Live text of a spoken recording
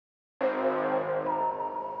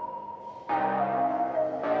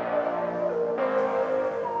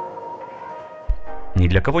Ни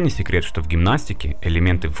для кого не секрет, что в гимнастике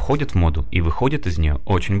элементы входят в моду и выходят из нее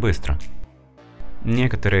очень быстро.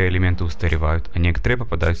 Некоторые элементы устаревают, а некоторые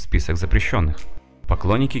попадают в список запрещенных.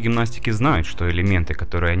 Поклонники гимнастики знают, что элементы,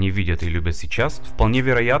 которые они видят и любят сейчас, вполне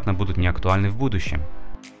вероятно будут неактуальны в будущем.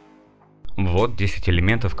 Вот 10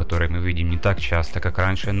 элементов, которые мы видим не так часто, как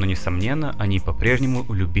раньше, но несомненно, они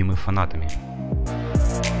по-прежнему любимы фанатами.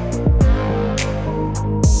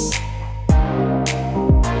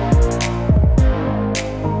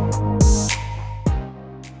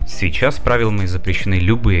 Сейчас правилами запрещены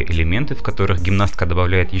любые элементы, в которых гимнастка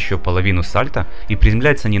добавляет еще половину сальто и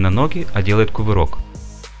приземляется не на ноги, а делает кувырок.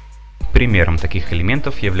 Примером таких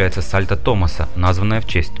элементов является сальто Томаса, названное в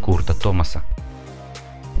честь Курта Томаса.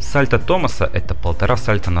 Сальто Томаса – это 1,5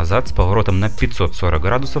 сальто назад с поворотом на 540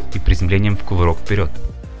 градусов и приземлением в кувырок вперед.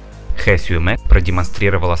 Хэ Сюэ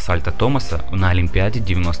продемонстрировала сальто Томаса на Олимпиаде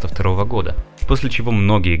 1992 года, после чего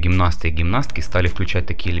многие гимнасты и гимнастки стали включать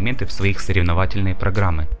такие элементы в своих соревновательные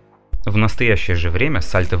программы. В настоящее же время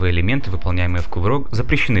сальтовые элементы, выполняемые в кувырок,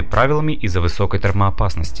 запрещены правилами из-за высокой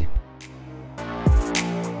травмоопасности.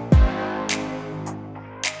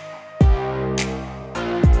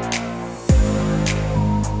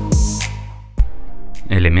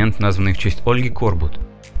 Элемент, названный в честь Ольги Корбут.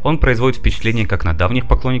 Он производит впечатление как на давних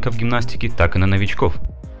поклонников гимнастики, так и на новичков.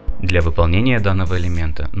 Для выполнения данного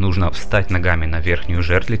элемента нужно встать ногами на верхнюю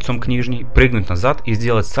жерть лицом к нижней, прыгнуть назад и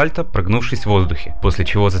сделать сальто, прогнувшись в воздухе, после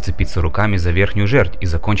чего зацепиться руками за верхнюю жерть и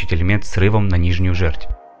закончить элемент срывом на нижнюю жерть.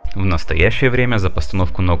 В настоящее время за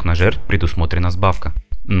постановку ног на жерть предусмотрена сбавка.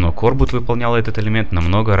 Но Корбут выполняла этот элемент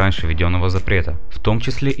намного раньше введенного запрета, в том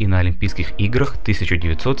числе и на Олимпийских играх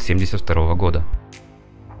 1972 года.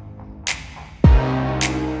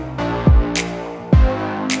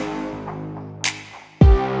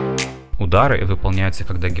 Удары выполняются,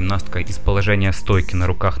 когда гимнастка из положения стойки на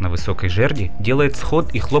руках на высокой жерди делает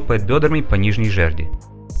сход и хлопает бедрами по нижней жерди.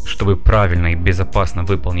 Чтобы правильно и безопасно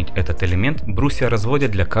выполнить этот элемент, брусья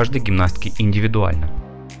разводят для каждой гимнастки индивидуально.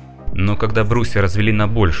 Но когда брусья развели на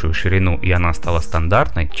большую ширину и она стала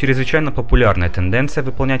стандартной, чрезвычайно популярная тенденция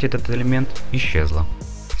выполнять этот элемент исчезла.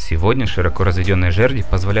 Сегодня широко разведенные жерди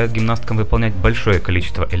позволяют гимнасткам выполнять большое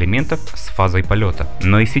количество элементов с фазой полета.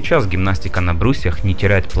 Но и сейчас гимнастика на брусьях не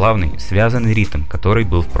теряет плавный, связанный ритм, который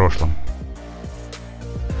был в прошлом.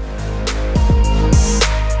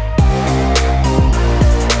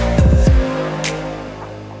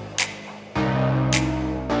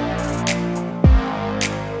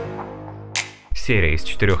 Серия из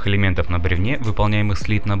 4 элементов на бревне, выполняемых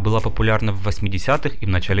слитно, была популярна в 80-х и в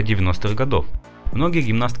начале 90-х годов. Многие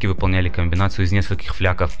гимнастки выполняли комбинацию из нескольких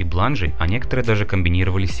фляков и бланжей, а некоторые даже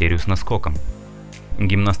комбинировали серию с наскоком.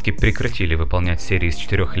 Гимнастки прекратили выполнять серии из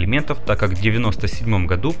 4 элементов, так как в 1997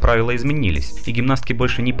 году правила изменились, и гимнастки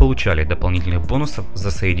больше не получали дополнительных бонусов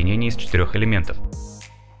за соединение из 4 элементов.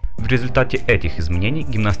 В результате этих изменений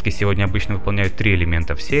гимнастки сегодня обычно выполняют 3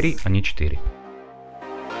 элемента в серии, а не 4.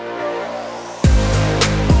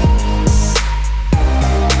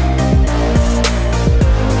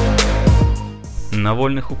 На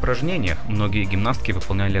вольных упражнениях многие гимнастки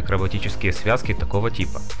выполняли акробатические связки такого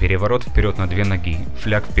типа: переворот вперед на 2 ноги,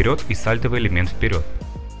 фляг вперед и сальтовый элемент вперед.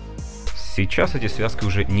 Сейчас эти связки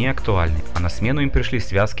уже не актуальны, а на смену им пришли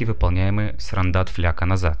связки, выполняемые с рандат фляга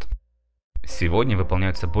назад. Сегодня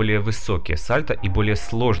выполняются более высокие сальто и более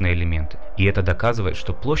сложные элементы, и это доказывает,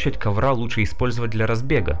 что площадь ковра лучше использовать для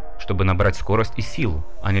разбега, чтобы набрать скорость и силу,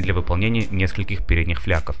 а не для выполнения нескольких передних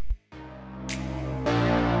фляков.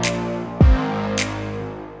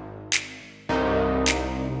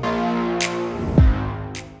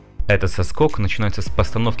 Этот соскок начинается с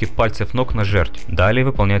постановки пальцев ног на жерть. Далее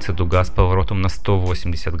выполняется дуга с поворотом на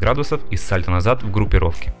 180 градусов и сальто назад в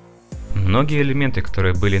группировке. Многие элементы,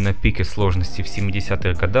 которые были на пике сложности в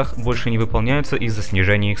 70-х годах, больше не выполняются из-за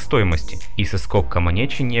снижения их стоимости, и Соскок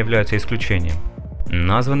Команечи не является исключением.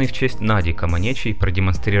 Названный в честь Нади Команечи и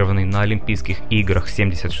продемонстрированный на Олимпийских играх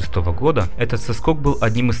 1976 года, этот соскок был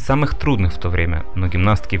одним из самых трудных в то время, но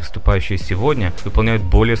гимнастки, выступающие сегодня, выполняют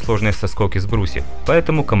более сложные соскоки с брусьев,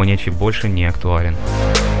 поэтому Команечи больше не актуален.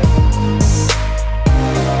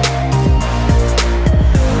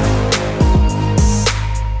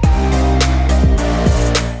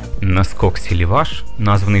 Наскок Силиваш,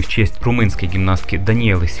 названный в честь румынской гимнастки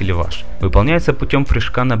Даниэлы Силиваш, выполняется путем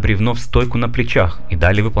прыжка на бревно в стойку на плечах и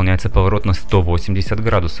далее выполняется поворот на 180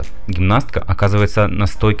 градусов. Гимнастка оказывается на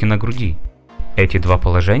стойке на груди. Эти два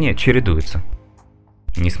положения чередуются.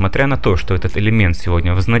 Несмотря на то, что этот элемент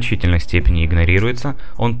сегодня в значительной степени игнорируется,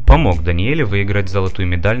 он помог Даниэле выиграть золотую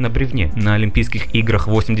медаль на бревне на Олимпийских играх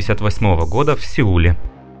 1988 года в Сеуле.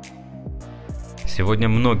 Сегодня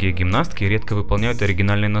многие гимнастки редко выполняют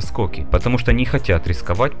оригинальные наскоки, потому что не хотят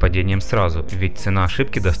рисковать падением сразу, ведь цена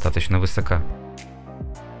ошибки достаточно высока.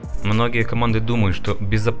 Многие команды думают, что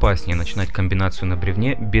безопаснее начинать комбинацию на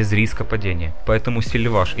бревне без риска падения, поэтому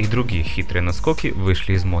Силиваш и другие хитрые наскоки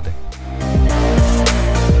вышли из моды.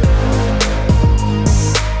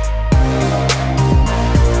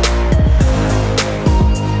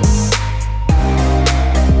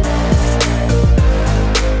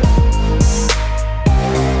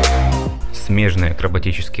 Смежные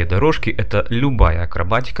акробатические дорожки – это любая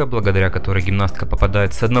акробатика, благодаря которой гимнастка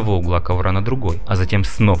попадает с одного угла ковра на другой, а затем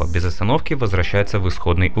снова без остановки возвращается в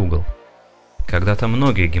исходный угол. Когда-то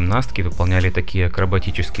многие гимнастки выполняли такие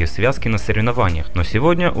акробатические связки на соревнованиях, но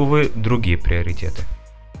сегодня, увы, другие приоритеты.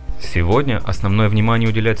 Сегодня основное внимание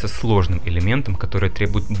уделяется сложным элементам, которые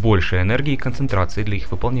требуют больше энергии и концентрации для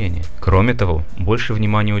их выполнения. Кроме того, больше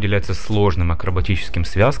внимания уделяется сложным акробатическим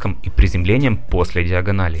связкам и приземлениям после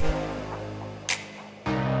диагоналей.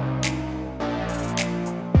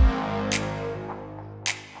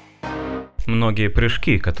 Многие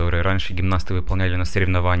прыжки, которые раньше гимнасты выполняли на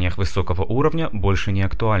соревнованиях высокого уровня, больше не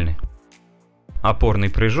актуальны. Опорный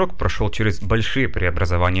прыжок прошел через большие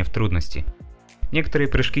преобразования в трудности. Некоторые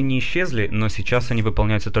прыжки не исчезли, но сейчас они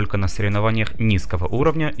выполняются только на соревнованиях низкого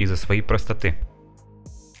уровня из-за своей простоты.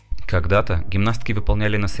 Когда-то гимнастки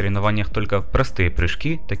выполняли на соревнованиях только простые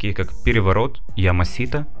прыжки, такие как переворот,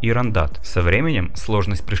 ямасита и рандат. Со временем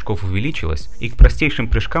сложность прыжков увеличилась, и к простейшим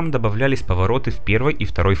прыжкам добавлялись повороты в первой и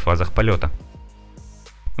второй фазах полета.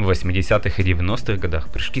 В 80-х и 90-х годах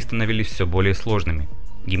прыжки становились все более сложными.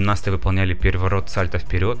 Гимнасты выполняли переворот сальто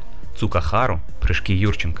вперед, цукахару, прыжки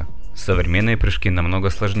Юрченко. Современные прыжки намного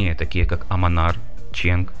сложнее, такие как аманар,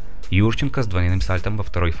 ченг, Юрченко с двойным сальтом во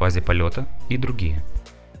второй фазе полета и другие.